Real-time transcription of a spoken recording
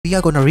we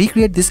are gonna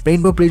recreate this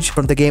rainbow bridge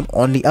from the game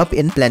only up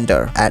in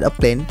Blender. Add a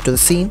plane to the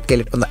scene,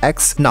 scale it on the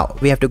X. Now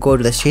we have to go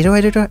to the shadow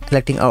editor,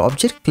 selecting our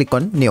object, click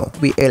on new.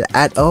 We will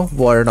add a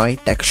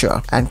Voronoi texture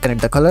and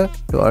connect the color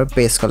to our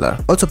base color.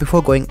 Also,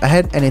 before going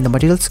ahead and in the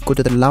materials, go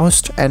to the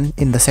last and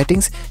in the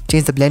settings,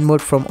 change the blend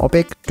mode from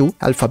opaque to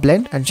alpha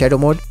blend and shadow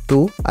mode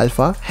to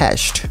alpha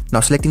hashed.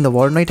 Now selecting the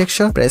Voronoi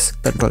texture, press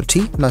Ctrl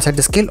T. Now set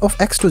the scale of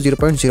X to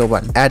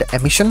 0.01. Add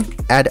emission,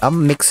 add a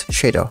mix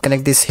shader.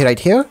 Connect this right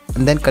here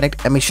and then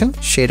connect emission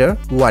shader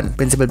 1,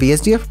 principal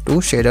BSDF to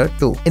shader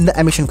 2. In the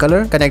emission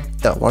color,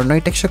 connect the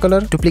Voronoi texture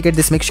color. Duplicate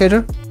this mix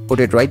shader, put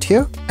it right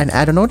here and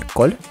add a node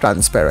called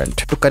transparent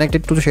to connect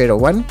it to the shader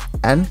 1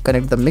 and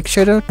connect the mix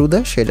shader to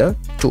the shader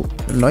 2.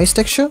 The noise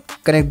texture,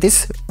 connect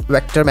this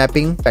vector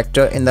mapping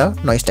factor in the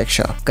noise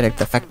texture. Connect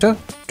the factor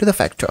to the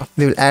factor.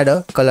 We will add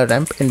a color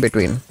ramp in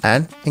between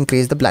and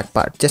increase the black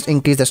part. Just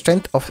increase the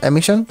strength of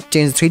emission,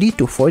 change 3D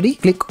to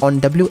 4D, click on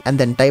W and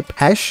then type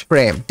hash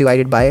frame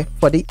divided by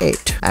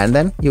 48 and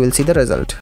then you will see the result.